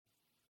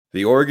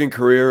The Oregon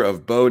career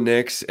of Bo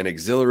Nix, an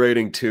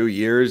exhilarating 2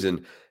 years,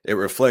 and it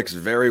reflects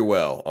very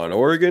well on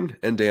Oregon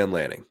and Dan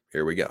Lanning.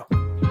 Here we go.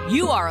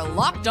 You are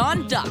Locked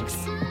On Ducks,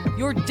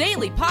 your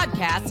daily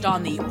podcast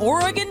on the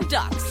Oregon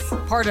Ducks,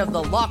 part of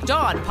the Locked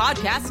On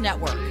Podcast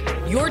Network,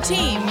 your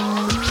team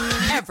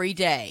every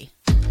day.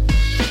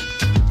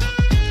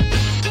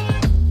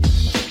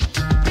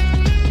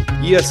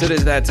 Yes, it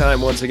is that time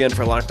once again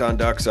for Locked On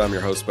Ducks. I'm your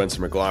host, Spencer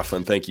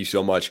McLaughlin. Thank you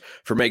so much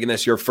for making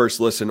this your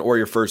first listen or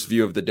your first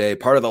view of the day,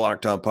 part of the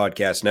Locked On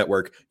Podcast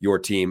Network, your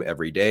team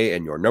every day,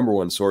 and your number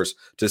one source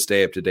to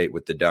stay up to date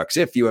with the Ducks.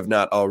 If you have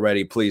not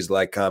already, please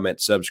like, comment,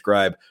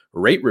 subscribe,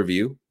 rate,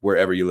 review,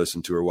 wherever you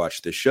listen to or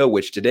watch this show,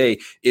 which today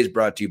is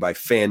brought to you by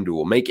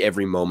FanDuel. Make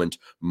every moment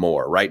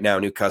more. Right now,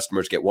 new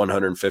customers get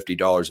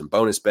 $150 in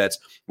bonus bets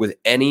with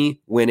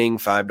any winning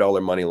 $5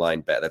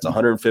 moneyline bet. That's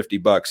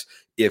 $150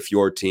 if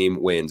your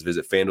team wins.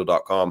 Visit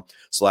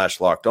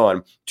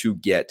FanDuel.com/lockedon to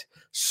get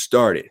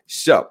started.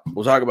 So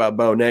we'll talk about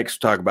Bo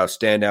next. We'll talk about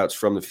standouts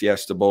from the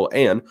Fiesta Bowl,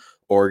 and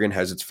Oregon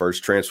has its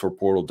first transfer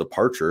portal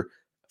departure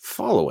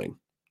following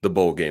the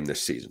bowl game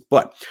this season.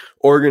 But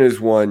Oregon has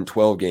won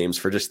 12 games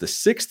for just the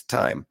sixth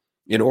time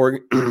in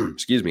Oregon,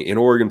 in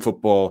Oregon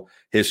football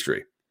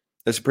history.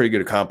 That's a pretty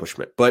good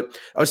accomplishment. But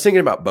I was thinking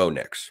about Bo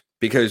Nix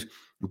because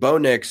Bo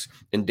Nix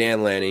and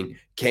Dan Lanning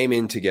came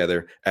in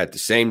together at the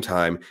same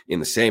time in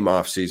the same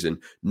offseason.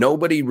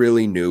 Nobody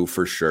really knew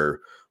for sure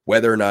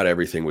whether or not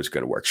everything was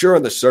going to work. Sure,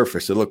 on the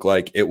surface, it looked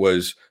like it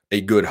was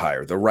a good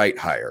hire, the right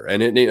hire.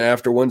 And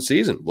after one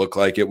season, looked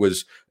like it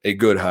was a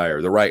good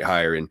hire, the right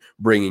hire in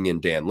bringing in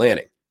Dan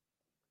Lanning.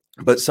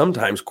 But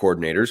sometimes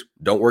coordinators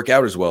don't work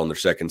out as well in their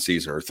second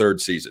season or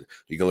third season.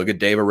 You can look at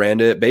Dave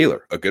Aranda at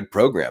Baylor, a good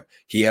program.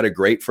 He had a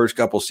great first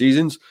couple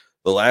seasons.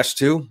 The last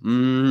two,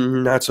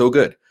 not so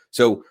good.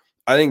 So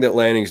I think that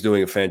Lanning's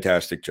doing a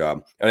fantastic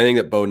job. And I think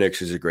that Bo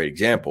Nix is a great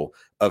example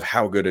of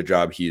how good a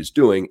job he is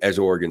doing as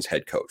Oregon's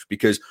head coach.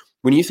 Because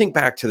when you think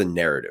back to the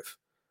narrative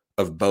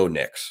of Bo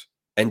Nix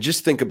and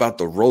just think about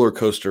the roller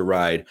coaster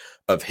ride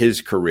of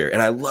his career,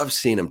 and I love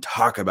seeing him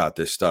talk about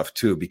this stuff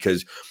too,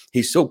 because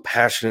he's so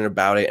passionate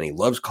about it and he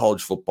loves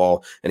college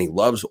football and he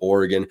loves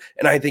Oregon.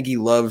 And I think he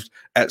loved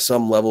at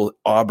some level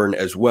Auburn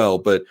as well.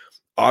 But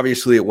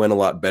obviously it went a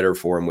lot better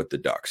for him with the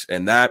Ducks.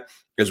 And that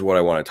is what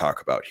I want to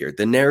talk about here.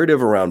 The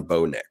narrative around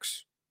Bo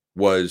Nix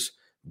was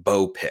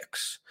Bo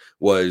picks,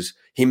 was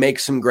he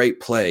makes some great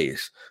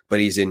plays, but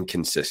he's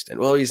inconsistent.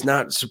 Well, he's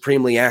not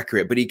supremely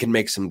accurate, but he can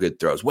make some good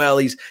throws. Well,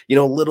 he's,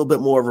 a little bit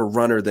more of a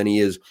runner than he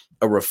is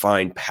a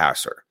refined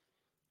passer.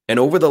 And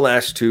over the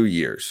last 2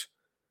 years,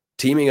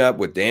 teaming up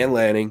with Dan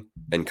Lanning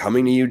and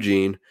coming to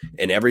Eugene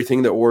and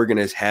everything that Oregon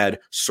has had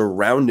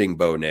surrounding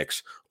Bo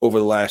Nix over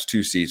the last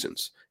 2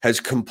 seasons has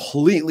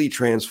completely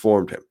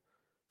transformed him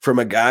from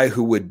a guy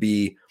who would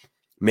be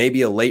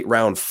maybe a late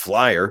round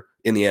flyer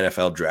in the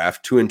NFL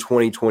draft to in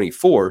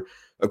 2024,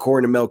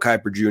 according to Mel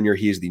Kiper Jr.,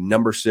 he is the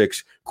number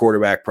 6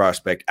 quarterback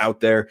prospect out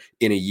there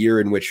in a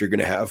year in which you're going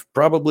to have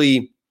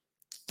probably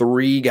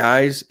 3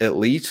 guys at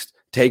least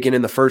taken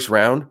in the first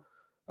round.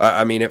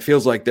 I mean, it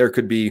feels like there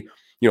could be,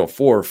 4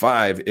 or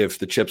 5 if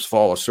the chips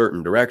fall a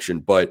certain direction,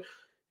 but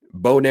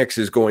Bo Nix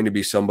is going to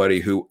be somebody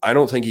who I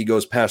don't think he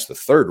goes past the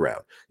 3rd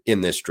round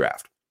in this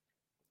draft.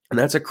 And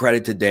that's a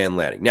credit to Dan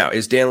Lanning. Now,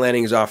 is Dan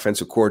Lanning his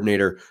offensive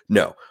coordinator?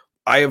 No.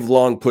 I have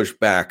long pushed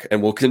back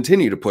and will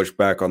continue to push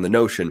back on the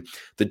notion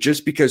that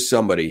just because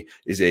somebody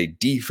is a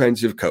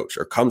defensive coach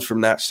or comes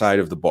from that side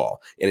of the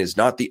ball and is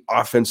not the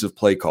offensive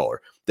play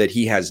caller, that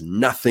he has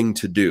nothing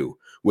to do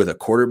with a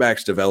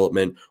quarterback's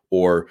development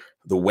or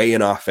the way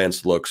an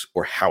offense looks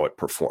or how it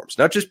performs.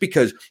 Not just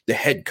because the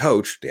head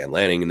coach, Dan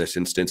Lanning in this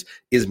instance,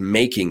 is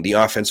making the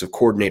offensive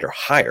coordinator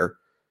hire,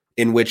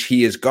 in which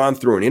he has gone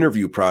through an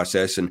interview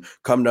process and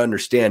come to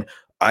understand,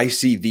 I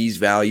see these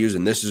values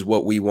and this is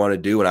what we want to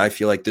do. And I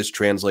feel like this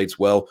translates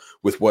well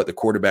with what the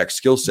quarterback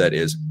skill set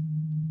is.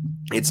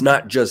 It's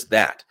not just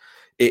that.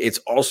 It's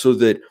also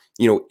that,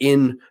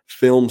 in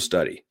film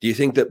study, do you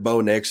think that Bo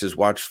Nix has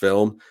watched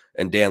film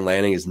and Dan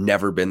Lanning has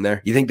never been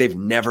there? You think they've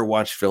never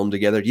watched film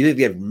together? Do you think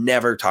they've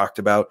never talked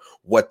about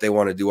what they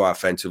want to do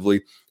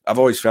offensively? I've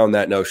always found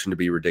that notion to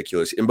be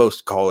ridiculous in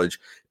both college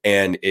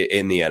and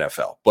in the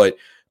NFL. But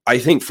I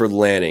think for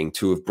Lanning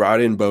to have brought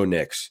in Bo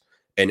Nix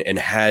and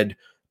had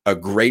a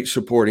great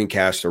supporting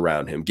cast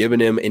around him, given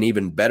him an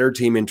even better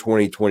team in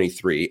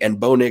 2023, and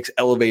Bo Nix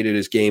elevated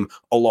his game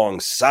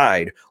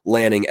alongside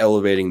Lanning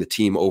elevating the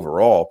team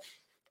overall,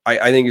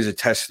 I think is a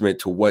testament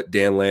to what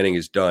Dan Lanning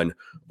has done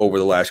over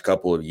the last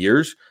couple of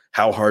years,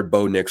 how hard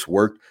Bo Nix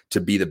worked to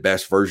be the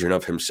best version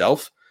of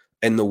himself,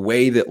 and the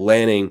way that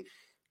Lanning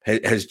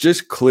has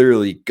just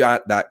clearly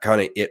got that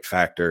kind of it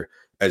factor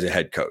as a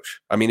head coach.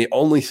 I mean, the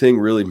only thing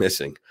really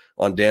missing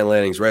on Dan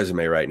Lanning's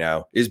resume right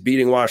now is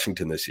beating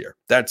Washington this year.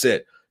 That's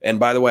it. And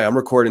by the way, I'm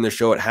recording this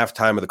show at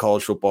halftime of the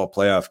college football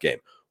playoff game.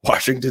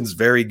 Washington's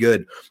very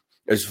good.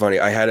 It's funny.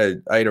 I had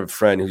a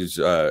friend who's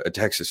a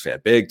Texas fan,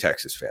 big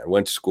Texas fan,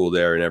 went to school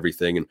there and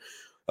everything.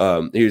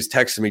 And he was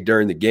texting me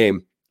during the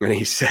game and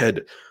he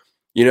said,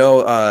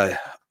 I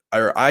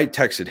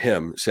texted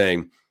him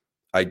saying,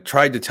 I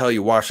tried to tell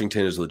you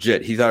Washington is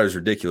legit. He thought it was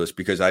ridiculous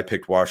because I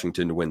picked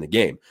Washington to win the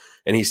game.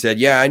 And he said,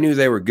 yeah, I knew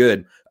they were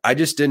good. I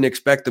just didn't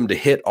expect them to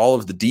hit all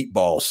of the deep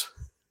balls.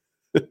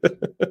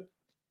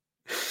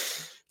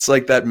 It's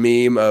like that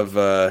meme of,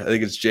 I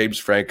think it's James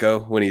Franco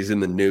when he's in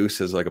the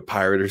noose as like a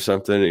pirate or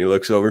something. And he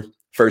looks over,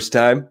 first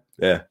time.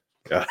 Yeah.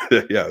 Yeah,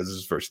 it was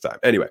his first time.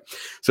 Anyway,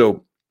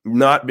 so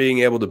not being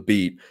able to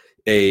beat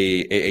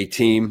a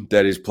team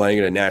that is playing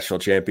at a national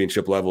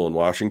championship level in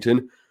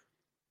Washington,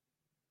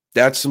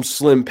 that's some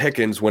slim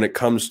pickings when it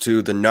comes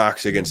to the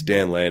knocks against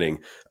Dan Lanning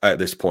at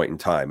this point in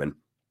time. And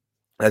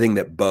I think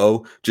that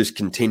Bo just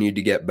continued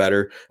to get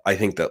better. I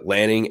think that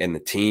Lanning and the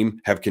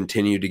team have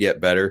continued to get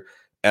better.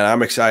 And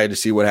I'm excited to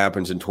see what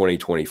happens in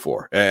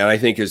 2024. And I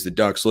think as the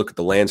Ducks look at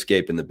the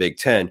landscape in the Big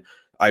Ten,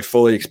 I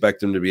fully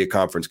expect them to be a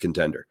conference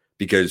contender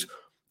because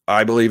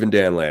I believe in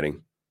Dan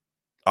Lanning.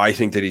 I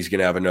think that he's going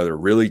to have another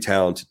really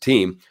talented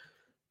team,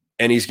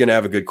 and he's going to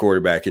have a good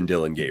quarterback in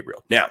Dylan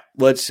Gabriel. Now,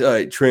 let's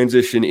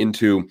transition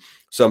into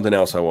something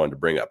else I wanted to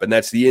bring up, and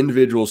that's the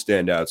individual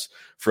standouts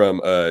from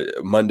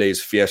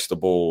Monday's Fiesta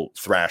Bowl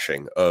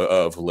thrashing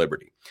of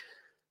Liberty.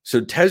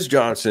 So Tez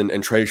Johnson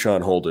and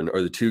Trayshawn Holden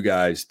are the two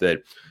guys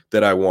that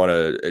I want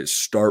to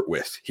start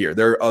with here.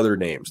 There are other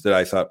names that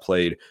I thought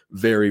played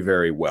very,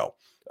 very well.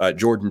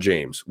 Jordan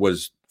James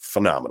was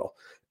phenomenal.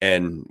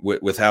 And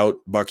without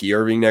Bucky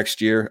Irving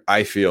next year,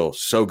 I feel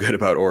so good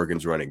about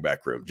Oregon's running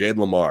back room. Jade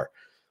Lamar,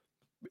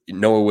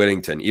 Noah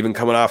Whittington, even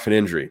coming off an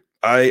injury.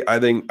 I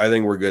think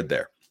we're good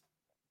there.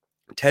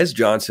 Tez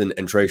Johnson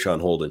and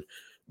Trayshawn Holden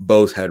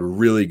both had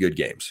really good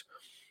games.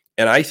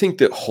 And I think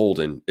that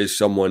Holden is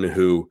someone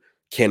who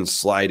can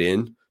slide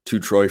in to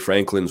Troy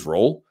Franklin's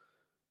role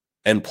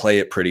and play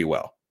it pretty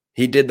well.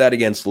 He did that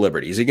against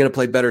Liberty. Is he going to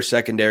play better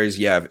secondaries?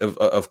 Yeah,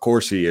 of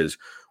course he is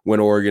when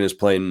Oregon is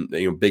playing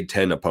Big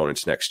Ten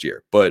opponents next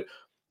year. But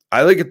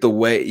I look at the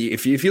way,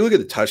 if you look at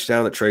the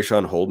touchdown that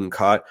Trayshawn Holden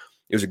caught,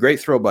 it was a great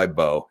throw by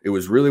Bo. It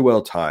was really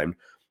well timed.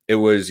 It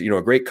was,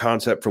 a great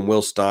concept from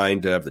Will Stein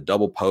to have the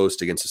double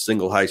post against a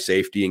single high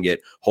safety and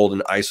get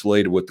Holden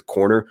isolated with the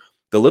corner.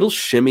 The little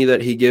shimmy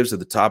that he gives at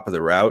the top of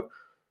the route,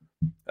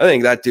 I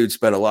think that dude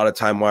spent a lot of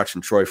time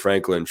watching Troy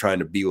Franklin trying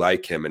to be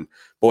like him. And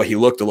boy, he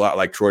looked a lot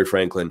like Troy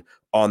Franklin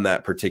on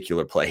that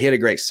particular play. He had a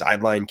great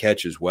sideline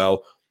catch as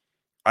well.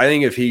 I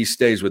think if he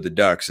stays with the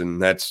Ducks, and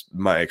that's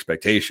my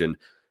expectation,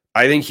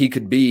 I think he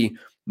could be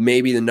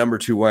maybe the number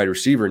 2 wide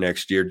receiver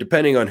next year,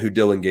 depending on who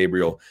Dylan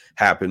Gabriel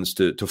happens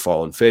to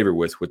fall in favor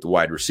with the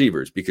wide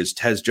receivers, because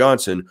Tez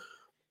Johnson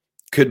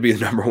could be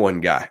the number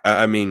 1 guy.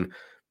 I mean,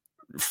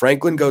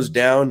 Franklin goes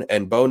down,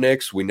 and Bo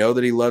Nix, we know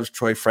that he loves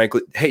Troy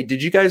Franklin. Hey,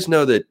 did you guys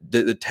know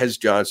that Tez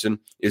Johnson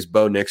is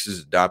Bo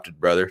Nix's adopted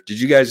brother? Did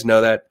you guys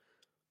know that?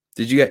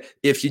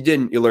 If you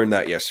didn't, you learned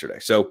that yesterday.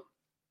 So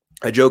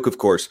I joke, of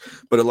course,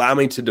 but allow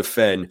me to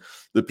defend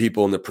the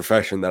people in the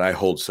profession that I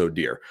hold so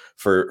dear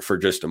for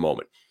just a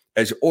moment.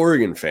 As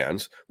Oregon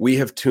fans, we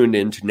have tuned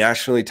into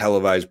nationally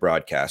televised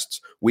broadcasts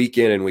week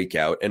in and week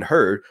out and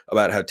heard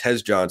about how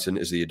Tez Johnson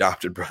is the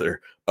adopted brother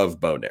of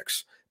Bo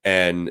Nix.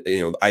 And,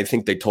 I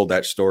think they told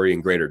that story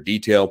in greater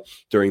detail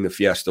during the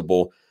Fiesta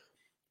Bowl.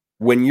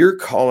 When you're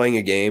calling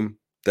a game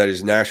that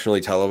is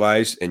nationally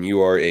televised and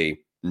you are a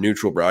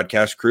neutral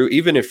broadcast crew,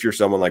 even if you're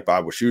someone like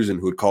Bob Wischusen,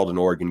 who had called an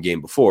Oregon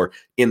game before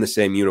in the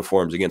same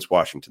uniforms against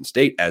Washington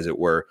State, as it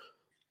were,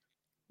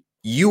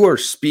 you are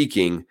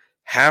speaking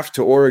half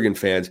to Oregon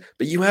fans,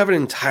 but you have an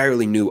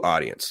entirely new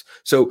audience.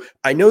 So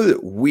I know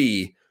that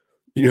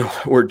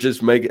we're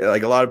just making,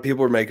 like, a lot of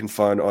people are making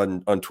fun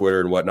on Twitter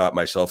and whatnot,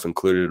 myself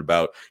included,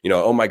 about,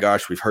 oh my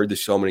gosh, we've heard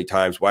this so many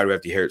times. Why do we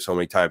have to hear it so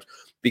many times?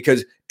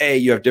 Because A,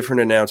 you have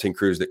different announcing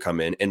crews that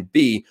come in, and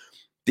B,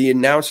 the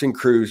announcing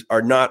crews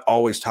are not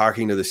always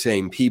talking to the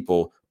same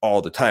people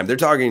all the time. They're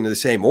talking to the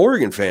same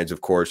Oregon fans,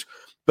 of course,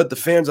 but the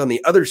fans on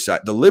the other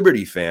side, the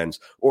Liberty fans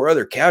or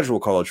other casual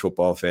college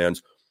football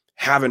fans,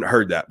 haven't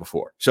heard that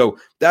before. So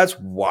that's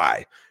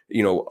why,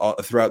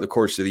 throughout the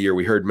course of the year,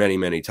 we heard many,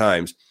 many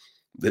times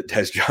that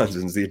Tez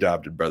Johnson's the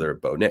adopted brother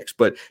of Bo Nix.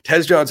 But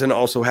Tez Johnson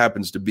also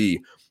happens to be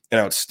an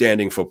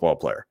outstanding football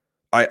player.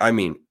 I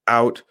mean,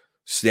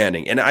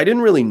 outstanding. And I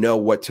didn't really know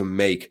what to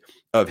make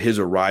of his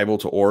arrival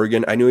to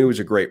Oregon. I knew he was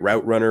a great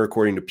route runner,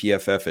 according to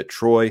PFF at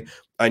Troy.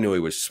 I knew he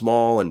was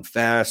small and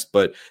fast,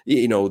 but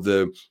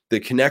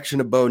the connection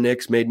to Bo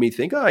Nix made me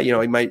think,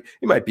 he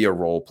might be a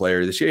role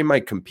player this year. He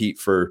might compete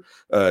for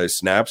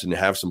snaps and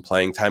have some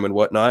playing time and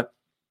whatnot.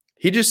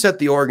 He just set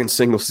the Oregon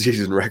single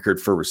season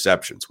record for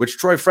receptions, which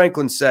Troy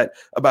Franklin set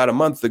about a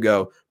month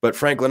ago, but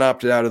Franklin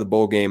opted out of the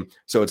bowl game,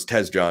 so it's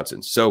Tez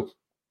Johnson. So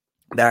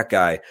that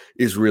guy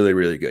is really,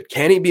 really good.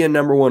 Can he be a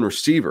number 1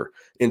 receiver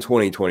in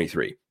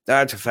 2023?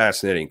 That's a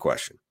fascinating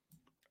question.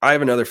 I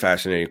have another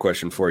fascinating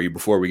question for you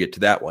before we get to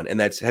that one, and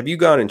that's, have you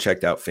gone and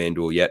checked out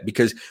FanDuel yet?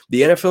 Because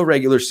the NFL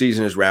regular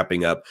season is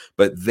wrapping up,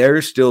 but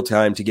there's still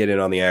time to get in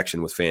on the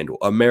action with FanDuel,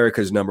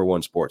 America's number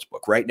 1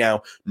 sportsbook. Right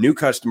now, new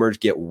customers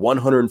get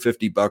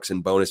 $150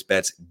 in bonus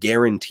bets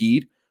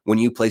guaranteed when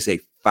you place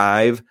a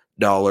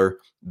 $5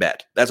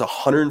 bet. That's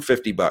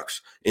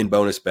 $150 in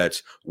bonus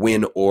bets,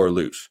 win or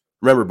lose.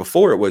 Remember,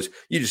 before it was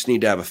you just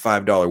need to have a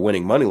 $5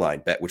 winning money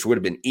line bet, which would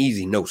have been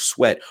easy, no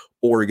sweat,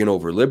 Oregon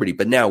over Liberty.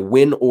 But now,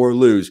 win or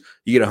lose,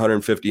 you get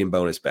 150 in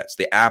bonus bets.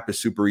 The app is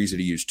super easy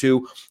to use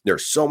too. There are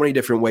so many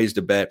different ways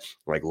to bet,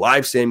 like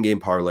live same game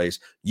parlays.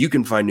 You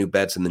can find new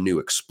bets in the new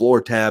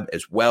Explore tab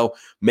as well.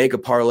 Make a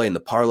parlay in the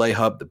Parlay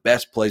Hub, the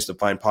best place to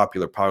find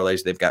popular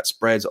parlays. They've got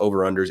spreads,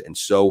 over-unders, and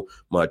so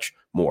much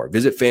more.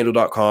 Visit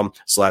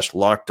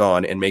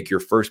FanDuel.com/lockedon and make your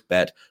first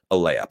bet a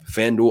layup.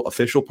 FanDuel,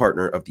 official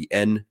partner of the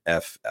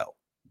NFL.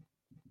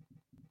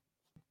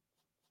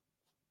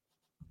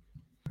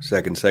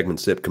 Second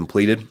segment sip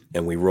completed,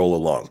 and we roll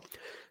along.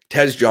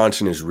 Tez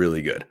Johnson is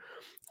really good.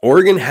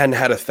 Oregon hadn't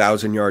had a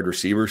 1,000-yard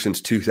receiver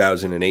since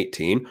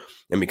 2018,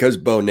 and because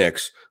Bo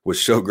Nix was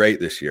so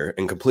great this year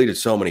and completed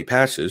so many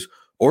passes,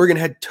 Oregon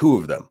had 2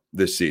 of them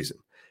this season.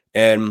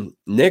 And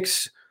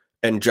Nix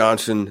and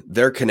Johnson,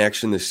 their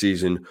connection this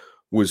season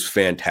was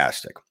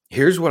fantastic.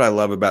 Here's what I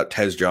love about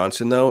Tez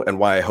Johnson, though, and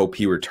why I hope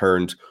he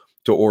returns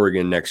to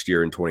Oregon next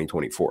year in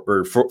 2024,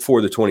 or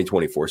for the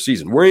 2024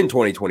 season. We're in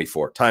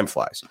 2024. Time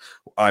flies.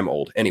 I'm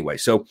old. Anyway,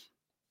 so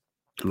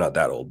I'm not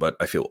that old, but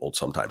I feel old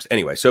sometimes.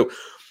 Anyway, so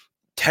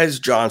Tez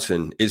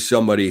Johnson is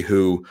somebody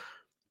who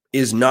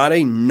is not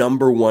a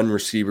number one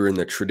receiver in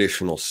the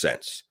traditional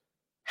sense.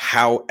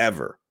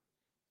 However,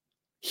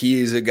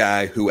 he is a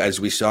guy who, as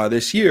we saw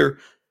this year,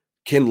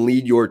 can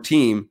lead your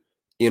team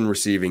in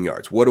receiving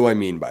yards. What do I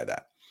mean by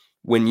that?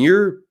 When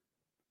you're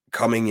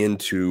coming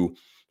into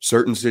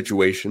certain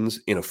situations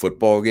in a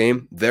football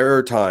game, there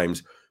are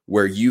times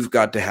where you've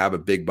got to have a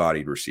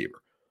big-bodied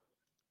receiver.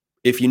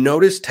 If you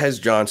notice Tez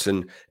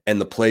Johnson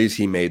and the plays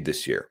he made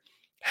this year,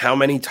 how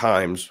many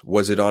times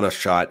was it on a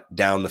shot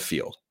down the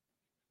field?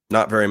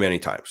 Not very many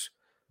times.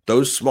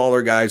 Those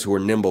smaller guys who are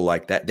nimble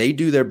like that, they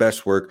do their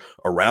best work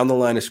around the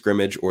line of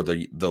scrimmage or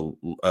the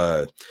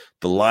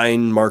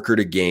line marker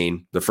to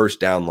gain, the first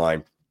down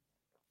line.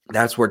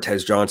 That's where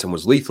Tez Johnson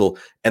was lethal,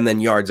 and then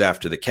yards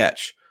after the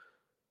catch.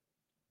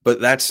 But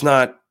that's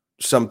not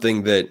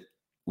something that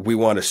we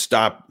want to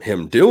stop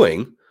him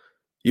doing.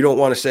 You don't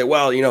want to say,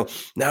 well,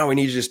 now we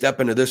need you to step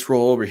into this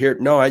role over here.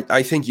 No,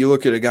 I think you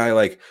look at a guy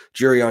like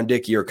Jerion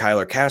Dickey or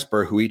Kyler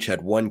Casper, who each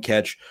had 1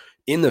 catch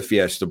in the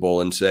Fiesta Bowl,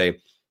 and say,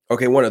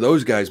 okay, one of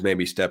those guys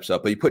maybe steps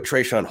up. But you put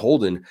Trayshawn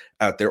Holden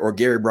out there or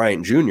Gary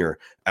Bryant Jr.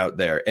 out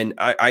there. And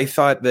I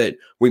thought that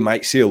we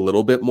might see a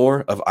little bit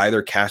more of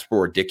either Casper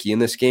or Dickey in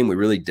this game. We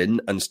really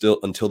didn't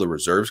until the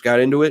reserves got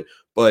into it.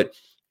 But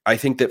I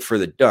think that for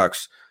the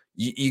Ducks,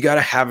 you got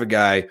to have a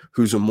guy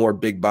who's a more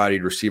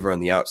big-bodied receiver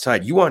on the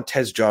outside. You want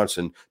Tez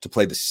Johnson to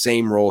play the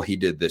same role he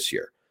did this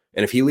year.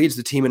 And if he leads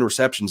the team in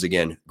receptions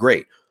again,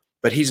 great.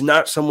 But he's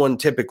not someone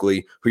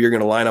typically who you're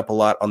going to line up a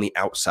lot on the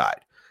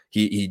outside.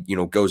 He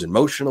goes in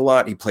motion a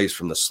lot. He plays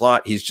from the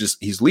slot.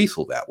 He's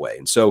lethal that way.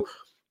 And so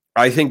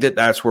I think that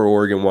that's where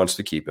Oregon wants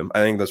to keep him.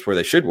 I think that's where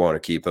they should want to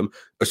keep him,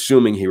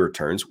 assuming he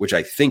returns, which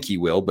I think he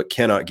will, but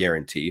cannot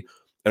guarantee.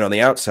 And on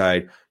the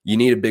outside, you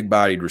need a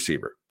big-bodied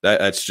receiver.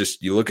 That's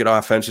just, you look at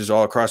offenses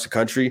all across the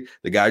country,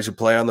 the guys who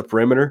play on the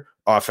perimeter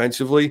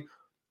offensively,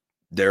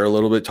 they're a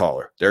little bit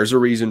taller. There's a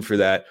reason for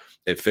that.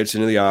 It fits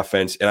into the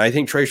offense. And I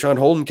think Trayshawn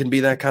Holden can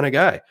be that kind of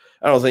guy.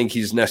 I don't think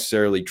he's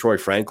necessarily Troy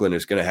Franklin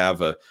is going to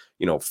have a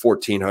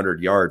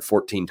 1,400 yard,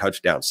 14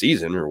 touchdown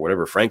season or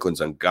whatever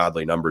Franklin's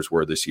ungodly numbers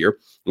were this year,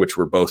 which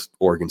were both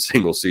Oregon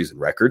single season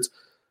records.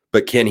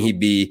 But can he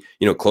be,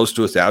 close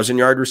to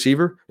 1,000-yard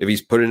receiver if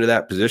he's put into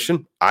that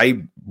position?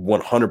 I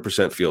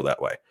 100% feel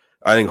that way.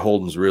 I think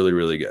Holden's really,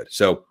 really good.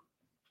 So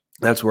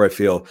that's where I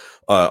feel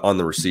on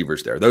the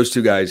receivers there. Those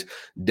 2 guys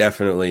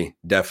definitely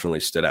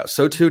stood out.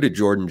 So too did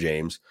Jordan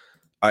James.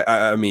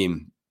 I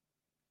mean,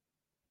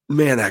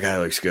 man, that guy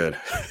looks good.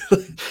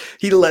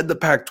 He led the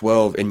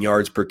Pac-12 in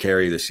yards per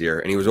carry this year,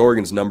 and he was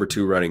Oregon's number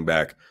 2 running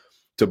back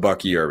to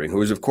Bucky Irving, who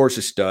was, of course,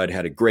 a stud,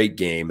 had a great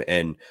game.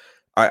 And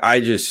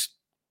I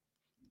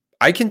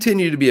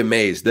continue to be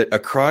amazed that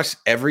across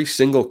every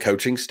single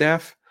coaching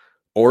staff,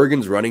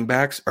 Oregon's running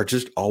backs are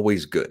just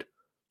always good.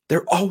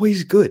 They're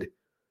always good.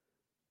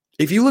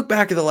 If you look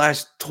back at the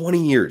last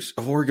 20 years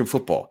of Oregon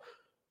football,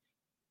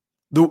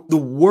 the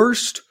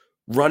worst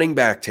running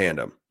back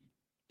tandem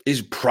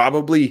is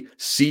probably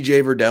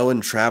C.J. Verdell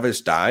and Travis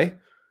Dye.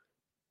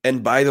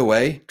 And by the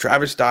way,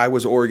 Travis Dye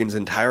was Oregon's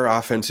entire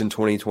offense in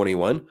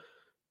 2021.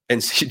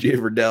 And C.J.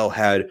 Verdell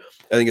had,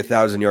 I think,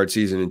 1,000-yard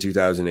season in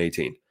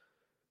 2018.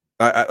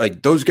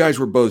 Like those guys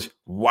were both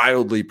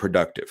wildly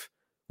productive.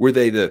 Were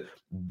they the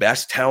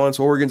best talents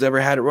Oregon's ever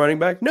had at running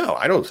back? No,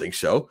 I don't think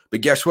so.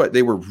 But guess what?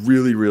 They were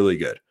really, really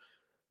good.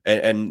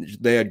 And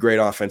they had great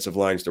offensive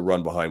lines to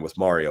run behind with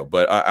Mario.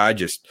 But I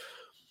just,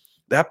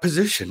 that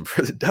position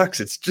for the Ducks,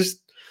 it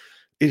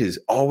is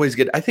always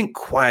good. I think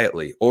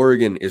quietly,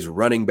 Oregon is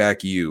running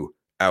back you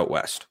out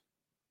west.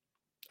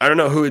 I don't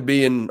know who would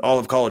be in all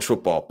of college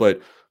football,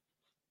 but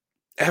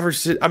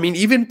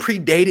even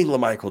predating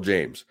LaMichael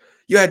James,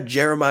 you had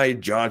Jeremiah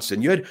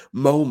Johnson, you had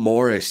Mo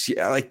Morris.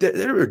 Yeah, like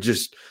there were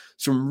just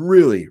some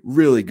really,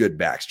 really good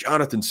backs.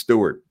 Jonathan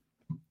Stewart.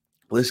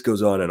 List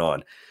goes on and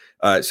on.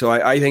 So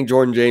I think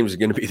Jordan James is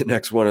going to be the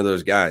next one of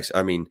those guys.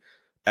 I mean,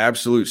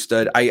 Absolute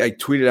stud. I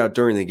tweeted out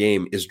during the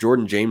game, is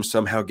Jordan James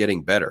somehow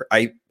getting better?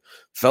 I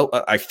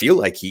feel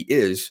like he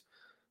is.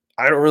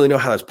 I don't really know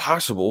how that's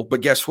possible,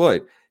 but guess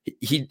what?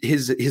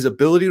 His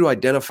ability to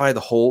identify the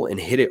hole and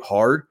hit it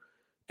hard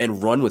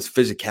and run with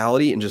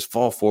physicality and just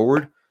fall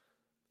forward,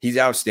 he's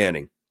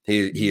outstanding.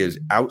 He is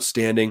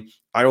outstanding.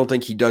 I don't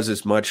think he does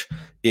as much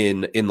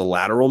in the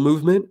lateral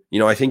movement.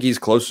 I think he's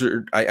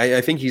closer.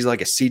 I think he's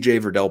like a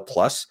CJ Verdell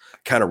plus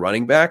kind of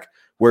running back,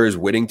 whereas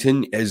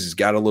Whittington has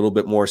got a little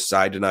bit more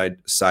side to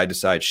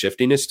side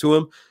shiftiness to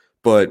him.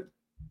 But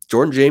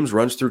Jordan James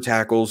runs through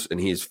tackles, and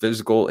he is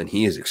physical, and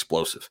he is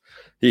explosive.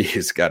 He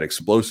has got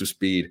explosive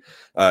speed.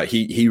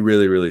 He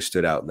really, really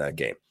stood out in that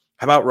game.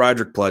 How about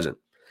Roderick Pleasant?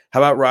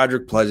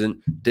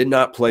 Did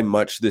not play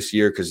much this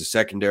year because the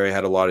secondary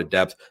had a lot of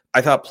depth.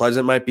 I thought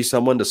Pleasant might be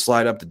someone to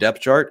slide up the depth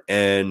chart,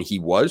 and he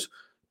was.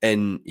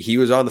 And he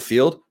was on the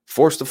field,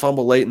 forced a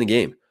fumble late in the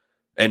game.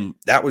 And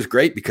that was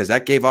great because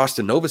that gave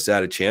Austin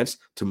Novosad a chance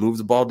to move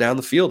the ball down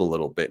the field a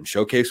little bit and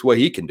showcase what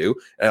he can do.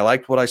 And I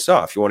liked what I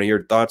saw. If you want to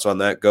hear thoughts on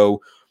that,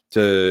 go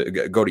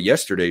to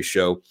yesterday's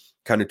show,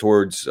 kind of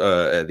towards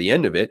the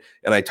end of it,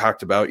 and I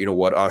talked about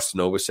what Austin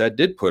Novosad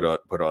did put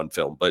on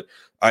film. But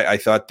I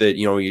thought that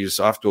he was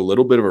off to a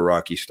little bit of a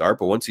rocky start,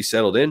 but once he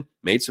settled in,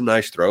 made some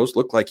nice throws,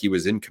 looked like he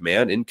was in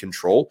command, in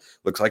control,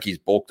 looks like he's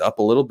bulked up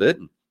a little bit,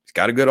 and he's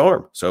got a good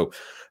arm. So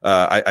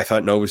I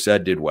thought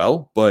Novosad did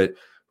well, but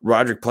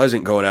Roderick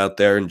Pleasant going out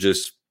there and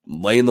just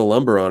laying the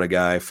lumber on a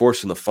guy,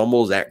 forcing the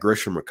fumbles. Zach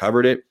Grisham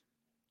recovered it.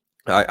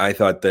 I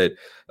thought that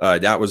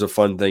that was a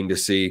fun thing to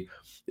see.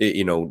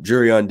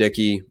 Jurion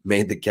Dickey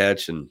made the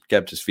catch and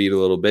kept his feet a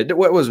little bit. It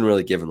wasn't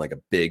really given like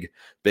a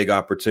big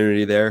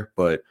opportunity there,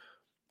 but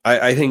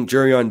I think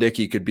Jurion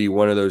Dickey could be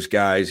one of those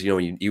guys.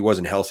 He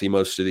wasn't healthy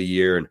most of the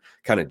year and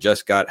kind of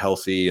just got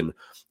healthy and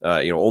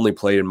only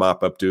played in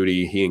mop-up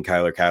duty. He and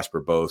Kyler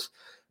Casper both.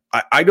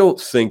 I don't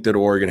think that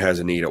Oregon has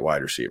a need at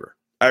wide receiver.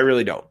 I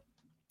really don't.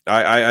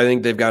 I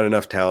think they've got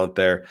enough talent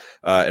there,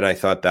 and I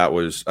thought that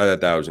was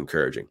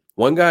encouraging.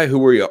 One guy who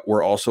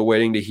we're also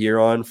waiting to hear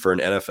on for an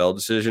NFL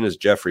decision is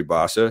Jeffrey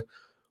Bassa.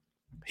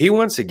 He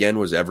once again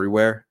was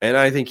everywhere, and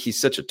I think he's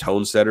such a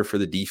tone setter for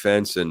the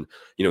defense, and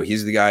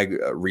he's the guy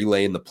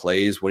relaying the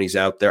plays when he's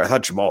out there. I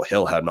thought Jamal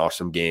Hill had an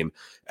awesome game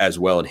as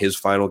well in his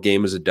final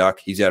game as a Duck.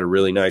 He's had a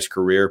really nice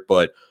career,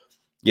 but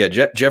yeah,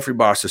 Jeffrey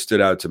Bassa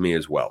stood out to me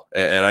as well,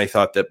 and I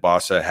thought that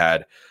Bassa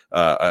had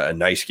a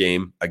nice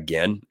game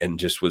again and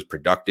just was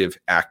productive,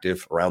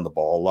 active, around the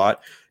ball a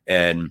lot,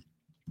 and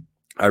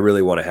I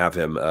really want to have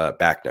him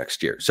back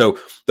next year. So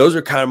those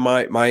are kind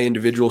of my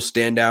individual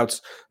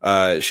standouts.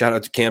 Shout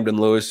out to Camden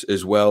Lewis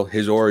as well.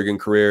 His Oregon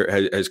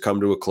career has come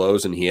to a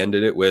close, and he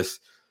ended it with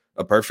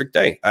a perfect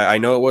day. I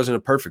know it wasn't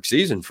a perfect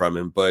season from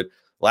him, but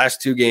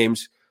last two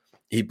games,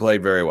 he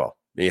played very well.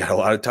 He had a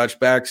lot of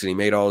touchbacks, and he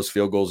made all his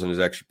field goals and his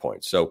extra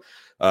points. So,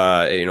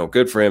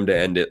 good for him to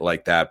end it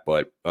like that.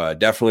 But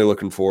definitely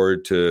looking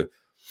forward to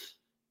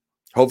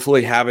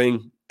hopefully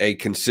having a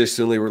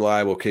consistently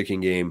reliable kicking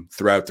game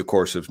throughout the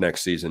course of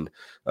next season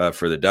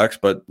for the Ducks.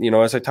 But,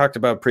 as I talked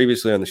about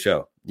previously on the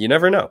show, you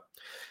never know.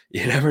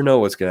 You never know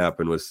what's going to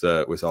happen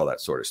with all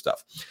that sort of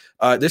stuff.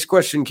 This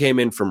question came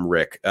in from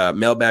Rick.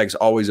 Mailbag's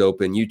always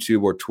open.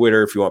 YouTube or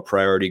Twitter, if you want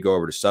priority, go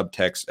over to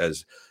Subtext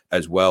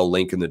as well.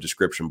 Link in the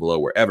description below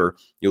wherever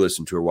you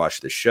listen to or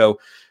watch this show.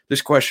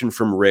 This question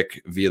from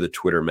Rick via the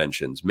Twitter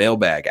mentions.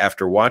 Mailbag,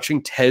 after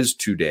watching Tez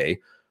today,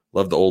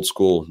 love the old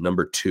school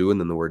number 2 and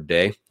then the word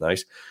day.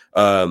 Nice.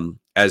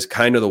 As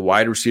kind of the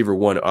wide receiver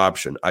 1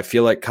 option, I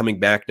feel like coming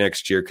back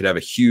next year could have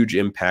a huge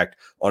impact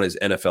on his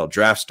NFL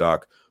draft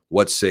stock.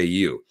 What say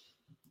you?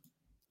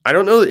 I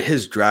don't know that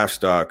his draft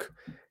stock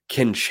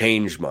can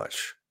change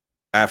much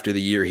after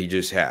the year he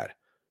just had.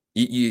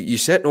 You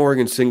set an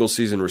Oregon single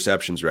season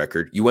receptions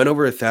record. You went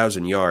over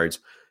 1,000 yards.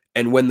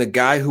 And when the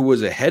guy who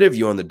was ahead of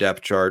you on the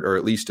depth chart, or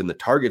at least in the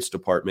targets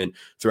department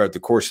throughout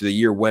the course of the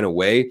year, went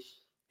away,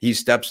 he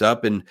steps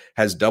up and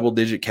has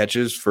double-digit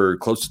catches for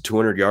close to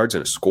 200 yards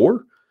and a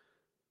score.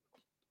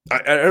 I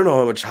don't know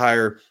how much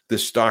higher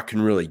this stock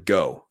can really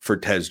go for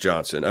Tez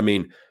Johnson. I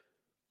mean,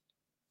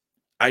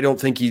 I don't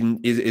think he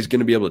is going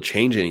to be able to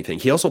change anything.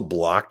 He also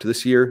blocked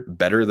this year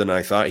better than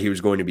I thought he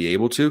was going to be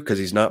able to because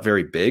he's not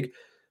very big.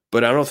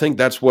 But I don't think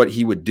that's what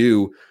he would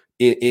do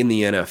in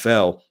the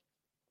NFL.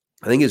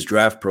 I think his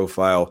draft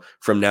profile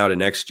from now to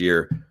next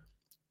year,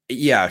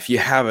 yeah, if you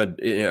have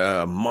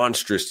a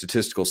monstrous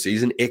statistical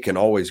season, it can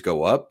always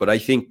go up. But I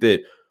think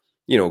that,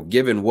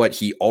 given what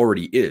he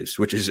already is,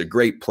 which is a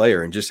great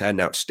player and just had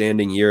an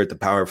outstanding year at the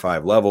Power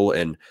 5 level,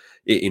 and,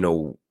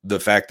 the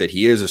fact that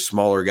he is a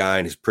smaller guy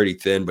and is pretty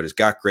thin, but has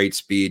got great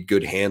speed,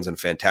 good hands, and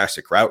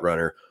fantastic route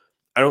runner,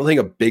 I don't think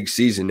a big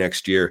season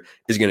next year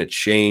is going to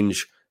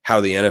change how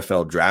the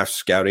NFL draft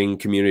scouting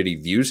community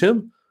views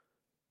him.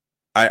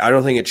 I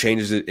don't think it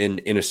changes it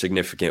in a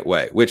significant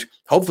way, which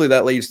hopefully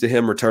that leads to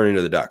him returning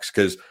to the Ducks.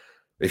 Because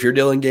if you're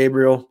Dylan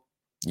Gabriel,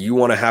 you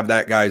want to have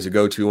that guy as a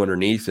go-to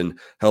underneath and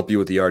help you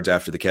with the yards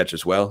after the catch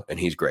as well, and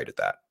he's great at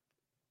that.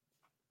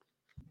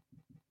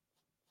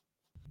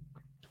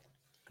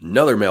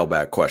 Another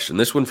mailbag question.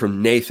 This one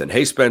from Nathan.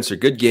 Hey, Spencer,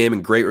 good game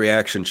and great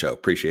reaction show.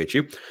 Appreciate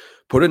you.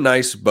 Put a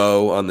nice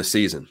bow on the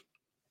season.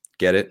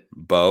 Get it?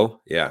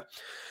 Bow? Yeah.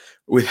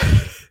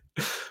 With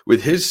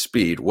with his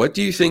speed, what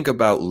do you think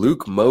about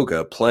Luke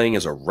Moga playing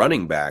as a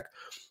running back,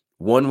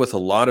 one with a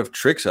lot of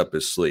tricks up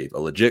his sleeve, a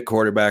legit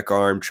quarterback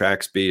arm,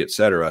 track speed,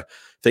 etc.?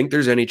 Think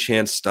there's any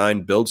chance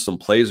Stein builds some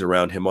plays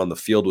around him on the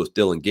field with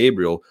Dylan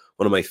Gabriel?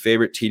 One of my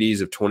favorite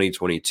TDs of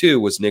 2022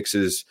 was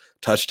Nix's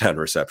touchdown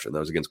reception. That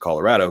was against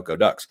Colorado. Go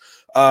Ducks.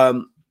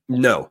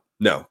 No,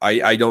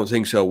 I don't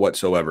think so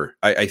whatsoever.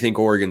 I think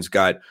Oregon's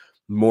got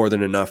more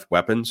than enough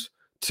weapons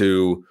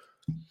to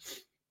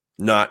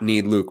not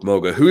need Luke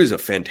Moga, who is a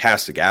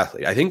fantastic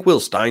athlete. I think Will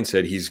Stein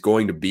said he's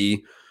going to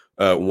be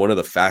one of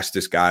the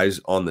fastest guys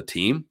on the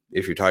team.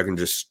 If you're talking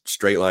just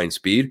straight line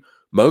speed,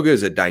 Moga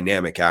is a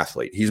dynamic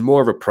athlete. He's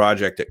more of a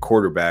project at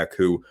quarterback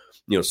who,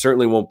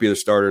 certainly won't be the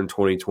starter in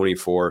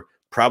 2024,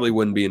 probably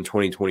wouldn't be in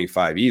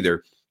 2025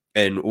 either.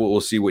 And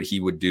we'll see what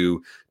he would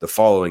do the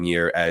following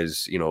year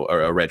as, a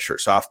redshirt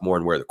sophomore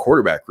and where the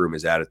quarterback room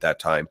is at that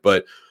time.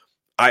 But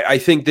I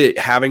think that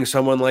having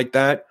someone like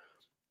that,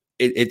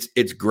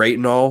 it's great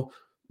and all,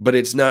 but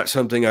it's not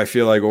something I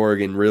feel like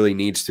Oregon really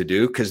needs to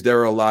do, because there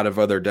are a lot of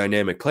other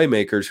dynamic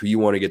playmakers who you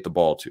want to get the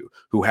ball to,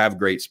 who have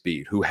great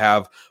speed, who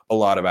have a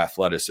lot of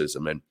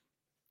athleticism. And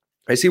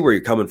I see where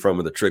you're coming from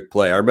with the trick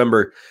play. I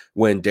remember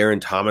when Darren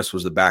Thomas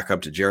was the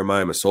backup to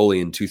Jeremiah Masoli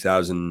in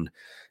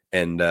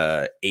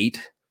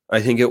 2008,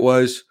 I think it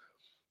was.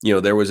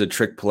 There was a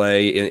trick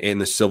play in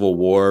the Civil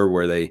War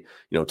where they,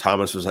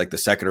 Thomas was like the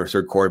second or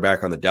third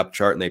quarterback on the depth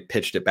chart, and they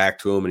pitched it back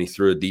to him and he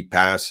threw a deep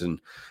pass and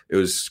it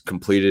was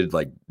completed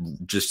like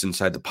just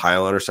inside the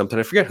pylon or something.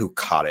 I forget who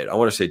caught it. I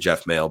want to say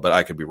Jeff Mail, but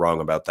I could be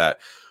wrong about that.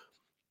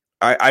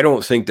 I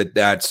don't think that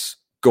that's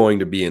going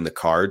to be in the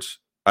cards.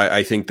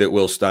 I think that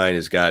Will Stein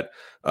has got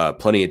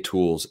plenty of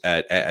tools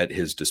at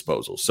his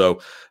disposal. So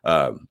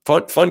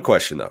fun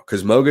question though,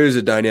 because Moga is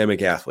a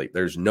dynamic athlete.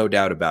 There's no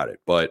doubt about it,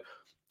 but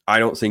I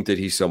don't think that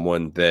he's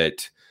someone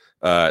that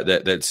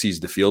that sees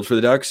the field for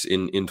the Ducks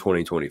in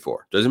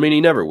 2024. Doesn't mean he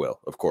never will,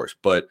 of course,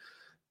 but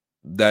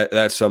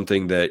that's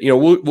something that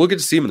we'll get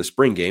to see him in the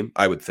spring game.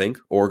 I would think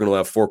Oregon will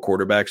have 4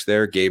 quarterbacks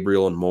there: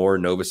 Gabriel and Moore,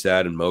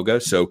 Novosad, and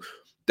Moga. So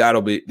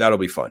that'll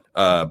be fun.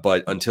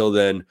 But until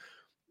then,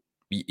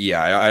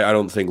 yeah, I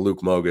don't think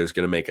Luke Moga is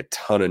going to make a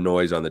ton of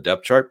noise on the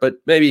depth chart. But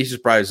maybe he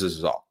surprises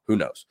us all. Who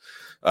knows?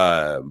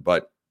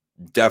 But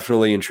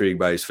definitely intrigued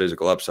by his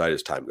physical upside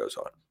as time goes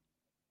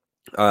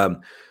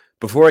on.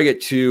 Before I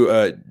get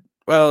to,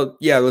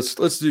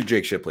 let's do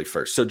Jake Shipley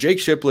first. So Jake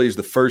Shipley is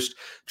the first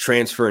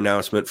transfer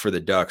announcement for the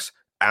Ducks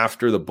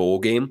after the bowl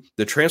game.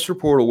 The transfer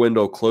portal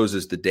window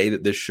closes the day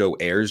that this show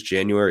airs,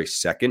 January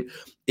 2nd.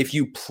 If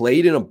you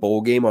played in a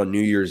bowl game on New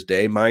Year's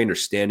Day, my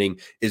understanding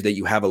is that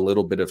you have a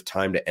little bit of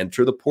time to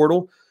enter the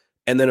portal.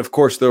 And then, of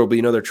course, there will be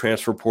another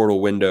transfer portal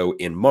window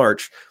in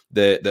March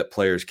that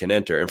players can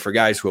enter. And for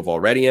guys who have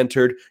already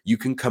entered, you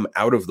can come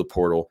out of the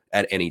portal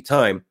at any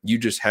time. You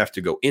just have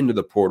to go into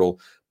the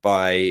portal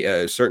by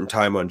a certain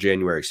time on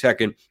January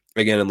 2nd.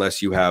 Again,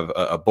 unless you have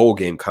a bowl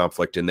game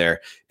conflict in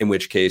there, in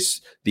which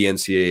case the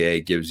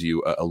NCAA gives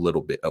you a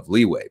little bit of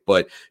leeway.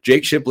 But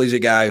Jake Shipley's a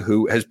guy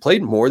who has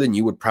played more than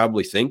you would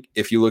probably think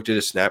if you looked at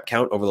his snap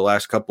count over the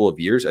last couple of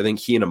years. I think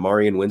he and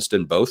Amarian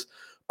Winston both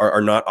are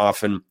not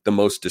often the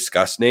most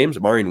discussed names.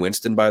 Amarian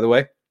Winston, by the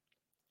way,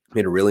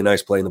 made a really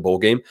nice play in the bowl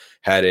game,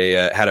 had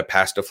a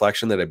pass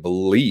deflection that I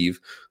believe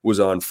was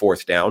on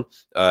 4th down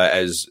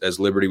as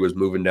Liberty was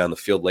moving down the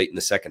field late in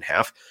the second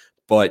half.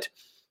 But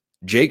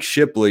Jake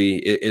Shipley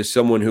is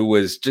someone who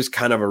was just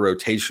kind of a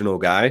rotational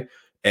guy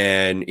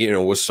and,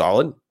 was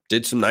solid,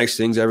 did some nice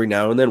things every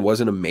now and then,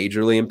 wasn't a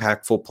majorly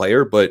impactful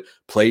player, but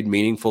played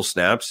meaningful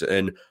snaps.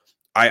 And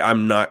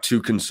I'm not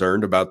too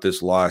concerned about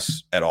this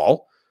loss at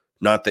all.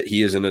 Not that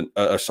he isn't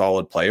a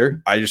solid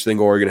player. I just think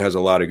Oregon has a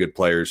lot of good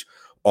players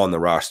on the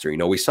roster.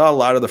 We saw a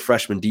lot of the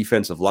freshman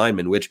defensive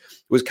linemen, which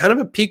was kind of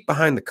a peek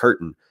behind the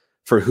curtain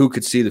for who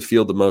could see the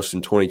field the most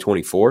in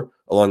 2024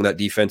 along that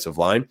defensive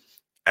line.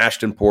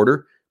 Ashton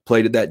Porter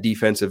played at that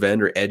defensive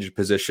end or edge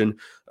position.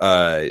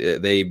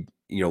 They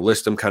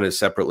list them kind of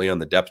separately on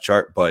the depth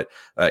chart, but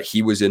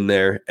he was in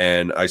there.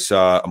 And I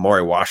saw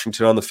Amari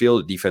Washington on the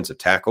field, a defensive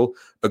tackle,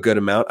 a good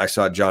amount. I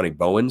saw Johnny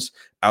Bowens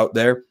out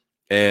there.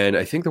 And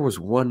I think there was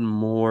one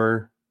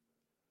more.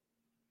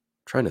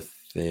 I'm trying to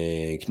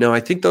think. No, I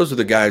think those are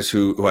the guys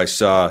who I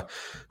saw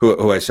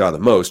who I saw the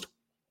most.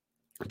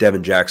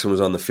 Devin Jackson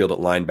was on the field at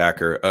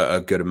linebacker a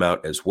good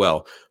amount as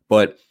well.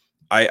 But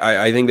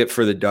I think that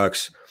for the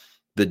Ducks,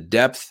 the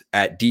depth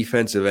at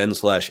defensive end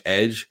 /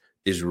 edge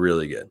is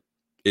really good.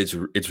 It's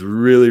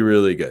really,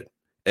 really good.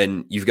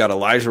 And you've got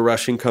Elijah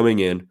Rushing coming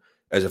in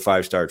as a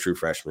 5-star true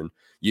freshman.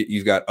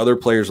 You've got other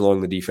players along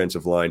the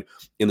defensive line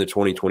in the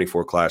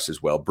 2024 class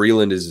as well.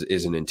 Breland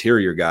is an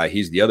interior guy.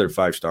 He's the other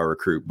 5-star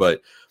recruit. But,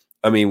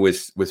 I mean,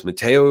 with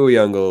Mateo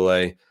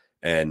Uyunglele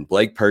and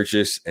Blake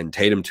Purchase and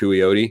Tatum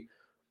Tuioti,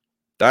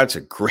 that's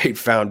a great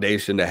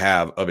foundation to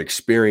have of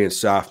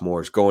experienced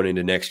sophomores going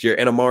into next year.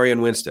 And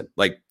Amarian Winston.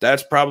 Like,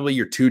 that's probably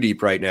your 2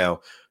 deep right now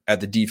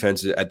at the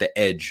defense, at the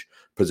edge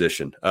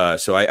position.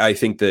 So I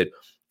think that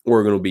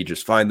Oregon will be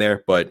just fine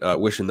there, but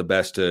wishing the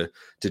best to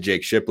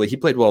Jake Shipley. He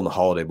played well in the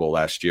Holiday Bowl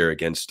last year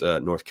against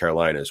North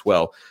Carolina as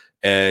well.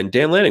 And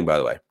Dan Lanning, by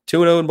the way,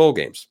 2-0 in bowl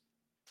games.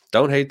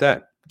 Don't hate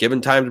that.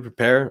 Given time to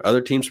prepare,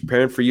 other teams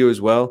preparing for you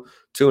as well.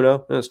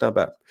 2-0, it's not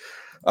bad.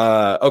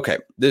 Okay,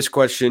 this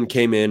question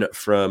came in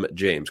from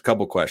James.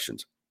 Couple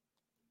questions.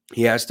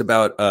 He asked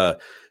about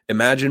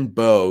imagine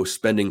Bo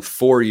spending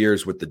 4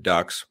 years with the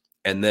Ducks,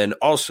 and then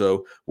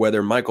also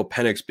whether Michael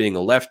Penix being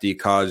a lefty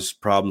caused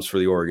problems for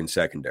the Oregon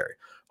secondary.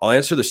 I'll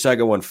answer the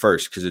second one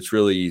first because it's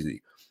really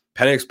easy.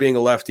 Penix being a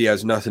lefty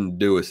has nothing to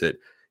do with it.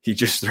 He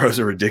just throws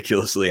a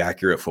ridiculously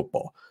accurate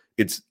football.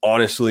 It's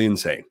honestly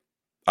insane.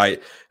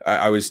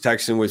 I was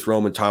texting with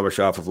Roman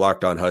Tomashoff of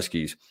Locked On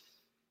Huskies,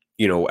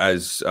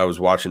 as I was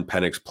watching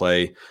Penix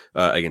play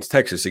against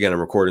Texas. Again, I'm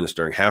recording this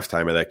during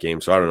halftime of that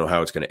game, so I don't know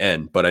how it's going to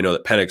end. But I know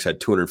that Penix had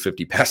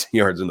 250 passing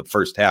yards in the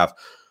first half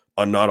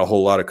on not a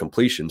whole lot of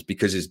completions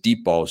because his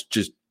deep ball is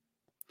just,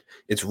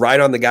 it's right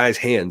on the guy's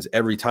hands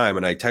every time.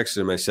 And I texted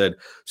him, I said,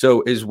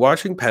 so is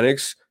watching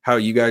Penix how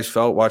you guys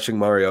felt watching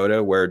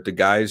Mariota, where the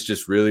guy is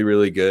just really,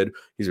 really good.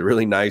 He's a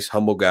really nice,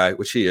 humble guy,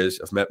 which he is.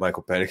 I've met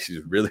Michael Penix. He's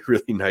a really,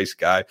 really nice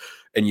guy.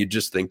 And you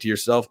just think to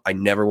yourself, I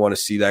never want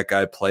to see that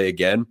guy play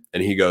again.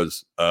 And he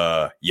goes,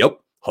 yep,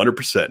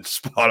 100%,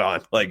 spot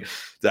on. Like,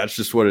 that's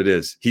just what it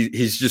is.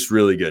 He's just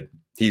really good.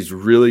 He's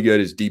really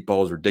good. His deep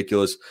ball is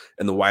ridiculous.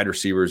 And the wide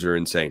receivers are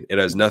insane. It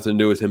has nothing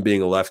to do with him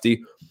being a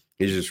lefty.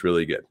 He's just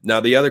really good.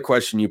 Now, the other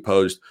question you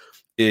posed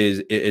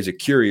is a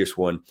curious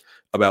one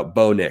about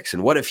Bo Nix.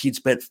 And what if he'd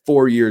spent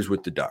 4 years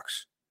with the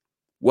Ducks?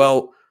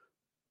 Well,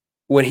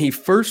 when he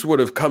first would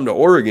have come to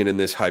Oregon in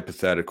this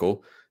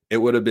hypothetical, it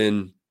would have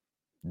been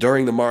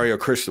during the Mario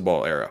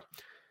Cristobal era.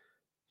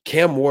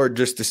 Cam Ward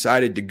just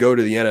decided to go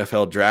to the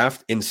NFL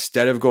draft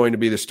instead of going to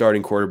be the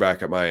starting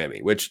quarterback at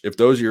Miami, which, if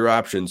those are your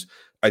options,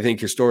 I think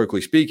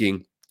historically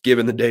speaking,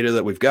 given the data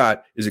that we've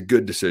got, is a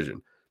good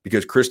decision.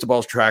 Because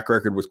Cristobal's track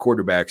record with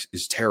quarterbacks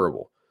is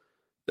terrible.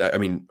 I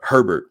mean,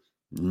 Herbert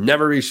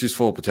never reached his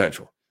full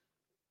potential.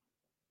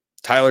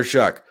 Tyler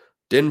Shuck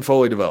didn't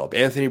fully develop.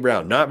 Anthony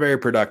Brown, not very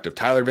productive.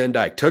 Tyler Van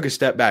Dyke took a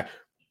step back.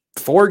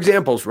 4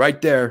 examples right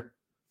there.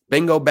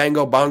 Bingo,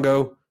 bango,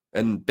 bongo,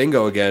 and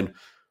bingo again.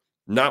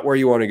 Not where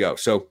you want to go.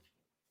 So,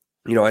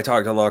 I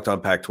talked on Locked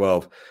On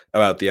Pac-12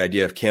 about the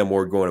idea of Cam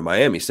Ward going to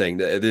Miami, saying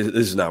that this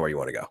is not where you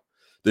want to go.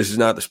 This is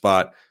not the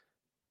spot,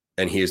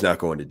 and he is not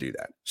going to do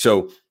that.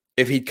 So,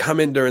 if he'd come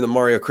in during the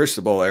Mario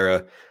Cristobal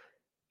era,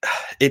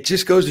 it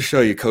just goes to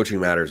show you coaching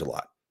matters a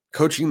lot.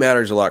 Coaching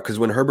matters a lot because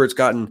when Herbert's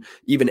gotten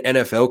even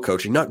NFL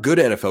coaching, not good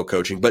NFL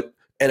coaching, but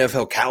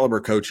NFL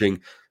caliber coaching,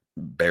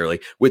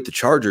 barely, with the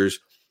Chargers,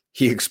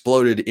 he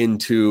exploded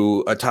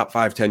into a top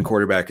 5-10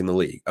 quarterback in the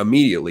league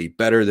immediately,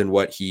 better than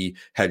what he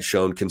had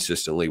shown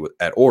consistently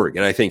at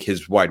Oregon. I think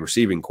his wide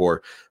receiving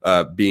core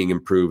being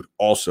improved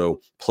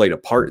also played a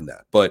part in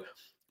that. But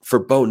for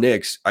Bo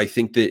Nix, I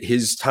think that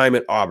his time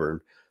at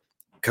Auburn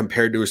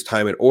compared to his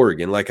time at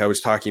Oregon, like I was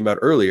talking about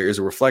earlier, is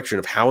a reflection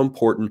of how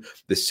important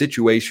the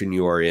situation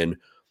you are in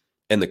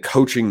and the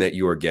coaching that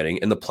you are getting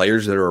and the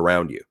players that are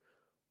around you.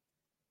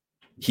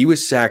 He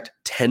was sacked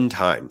 10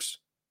 times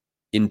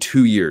in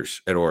 2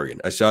 years at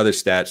Oregon. I saw this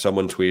stat.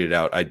 Someone tweeted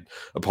out. I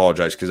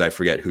apologize because I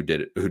forget who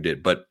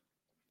did, but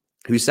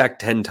he was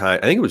sacked 10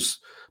 times. I think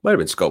might have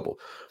been Scopel.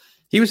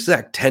 He was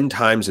sacked 10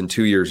 times in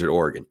 2 years at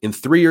Oregon. In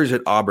 3 years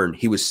at Auburn,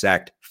 he was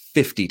sacked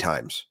 50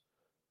 times.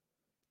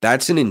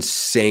 That's an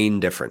insane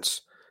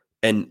difference.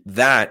 And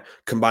that,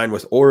 combined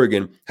with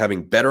Oregon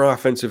having better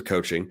offensive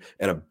coaching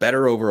and a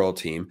better overall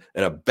team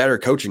and a better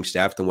coaching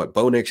staff than what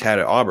Bo Nix had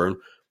at Auburn,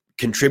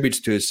 contributes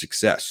to his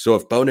success. So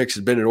if Bo Nix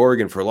had been at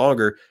Oregon for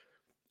longer,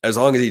 as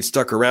long as he'd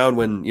stuck around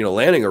when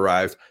Lanning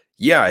arrived,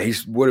 yeah, he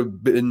would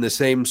have been the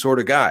same sort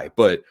of guy.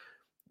 But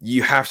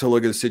you have to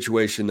look at the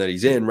situation that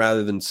he's in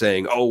rather than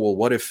saying, oh, well,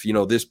 what if,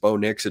 this Bo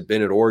Nix had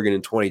been at Oregon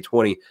in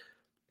 2020?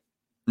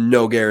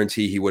 No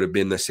guarantee he would have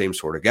been the same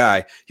sort of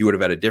guy. He would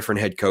have had a different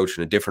head coach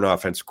and a different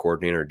offensive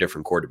coordinator, a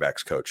different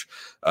quarterbacks coach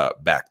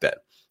back then.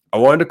 I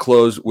wanted to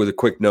close with a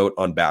quick note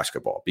on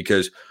basketball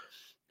because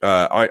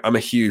I'm a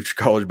huge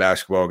college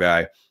basketball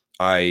guy.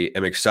 I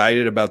am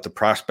excited about the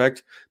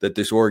prospect that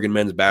this Oregon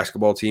men's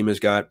basketball team has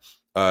got.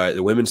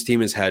 The women's team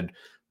has had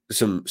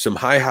some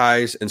high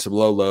highs and some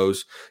low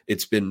lows.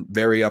 It's been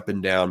very up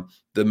and down.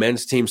 The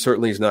men's team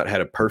certainly has not had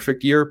a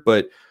perfect year,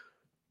 but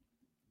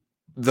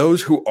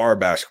those who are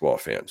basketball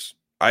fans,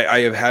 I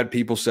have had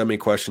people send me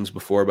questions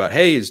before about,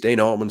 hey, is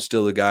Dana Altman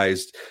still the guy?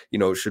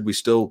 Should we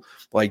still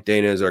like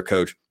Dana as our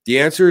coach? The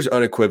answer is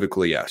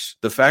unequivocally yes.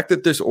 The fact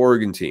that this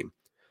Oregon team,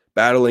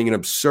 battling an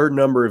absurd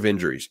number of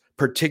injuries,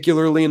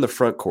 particularly in the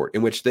front court,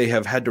 in which they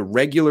have had to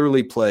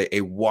regularly play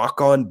a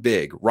walk-on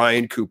big,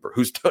 Ryan Cooper,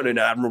 who's done an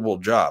admirable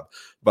job,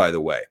 by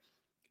the way,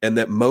 and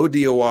that Mo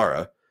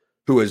Diawara,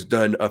 who has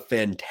done a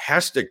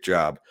fantastic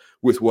job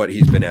with what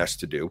he's been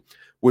asked to do,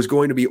 was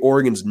going to be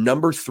Oregon's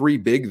number 3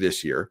 big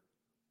this year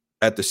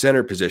at the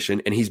center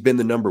position, and he's been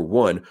the number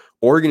 1.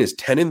 Oregon is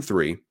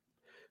 10-3.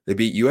 They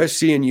beat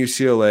USC and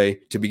UCLA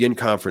to begin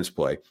conference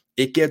play.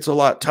 It gets a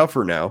lot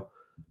tougher now,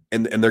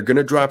 and they're going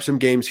to drop some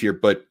games here,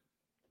 but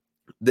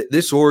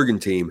this Oregon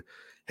team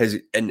has,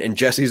 and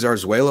Jesse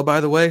Zarzuela, by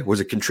the way, was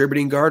a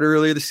contributing guard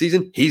earlier this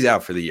season. He's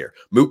out for the year.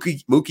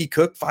 Mookie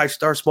Cook,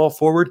 5-star small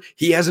forward,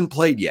 he hasn't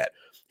played yet.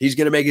 He's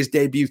going to make his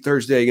debut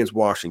Thursday against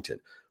Washington.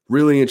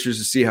 Really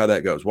interested to see how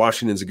that goes.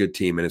 Washington's a good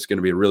team, and it's going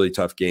to be a really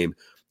tough game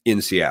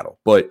in Seattle.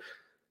 But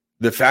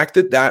the fact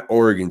that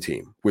Oregon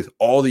team, with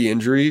all the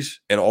injuries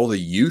and all the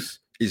youth,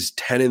 is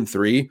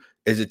 10-3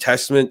 is a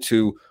testament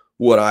to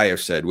what I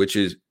have said, which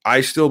is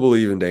I still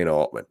believe in Dana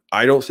Altman.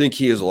 I don't think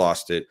he has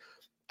lost it.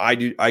 I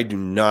do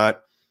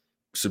not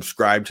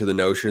subscribe to the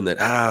notion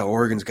that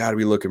Oregon's got to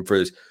be looking for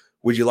this.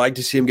 Would you like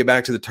to see him get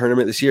back to the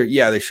tournament this year?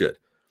 Yeah, they should.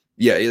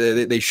 Yeah,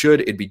 they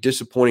should. It'd be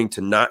disappointing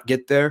to not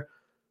get there.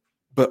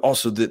 But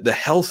also the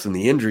health and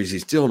the injuries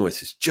he's dealing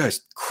with is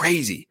just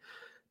crazy.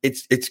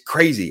 It's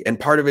crazy. And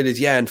part of it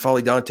is, and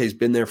Folly Dante's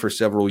been there for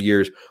several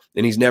years,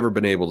 and he's never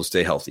been able to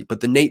stay healthy. But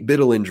the Nate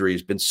Biddle injury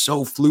has been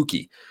so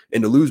fluky.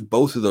 And to lose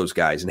both of those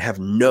guys and have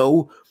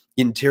no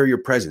interior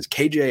presence.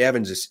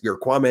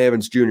 Kwame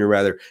Evans Jr.,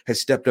 rather,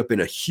 has stepped up in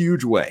a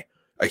huge way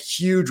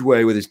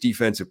with his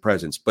defensive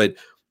presence. But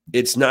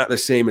it's not the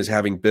same as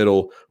having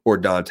Biddle or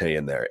Dante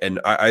in there. And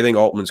I think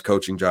Altman's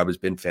coaching job has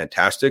been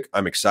fantastic.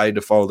 I'm excited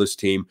to follow this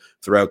team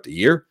throughout the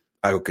year.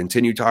 I will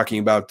continue talking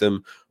about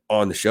them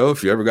on the show.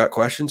 If you ever got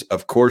questions,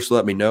 of course,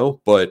 let me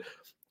know. But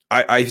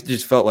I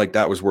just felt like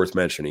that was worth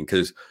mentioning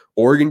because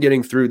Oregon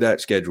getting through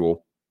that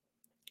schedule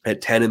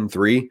at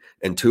 10-3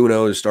 and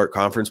 2-0 to start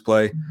conference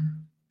play.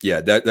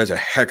 Yeah, that's a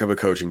heck of a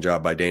coaching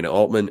job by Dana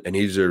Altman, and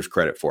he deserves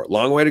credit for it.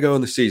 Long way to go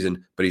in the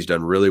season, but he's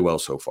done really well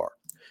so far.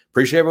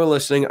 Appreciate everyone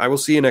listening. I will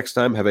see you next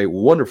time. Have a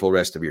wonderful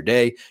rest of your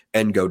day,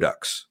 and go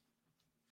Ducks.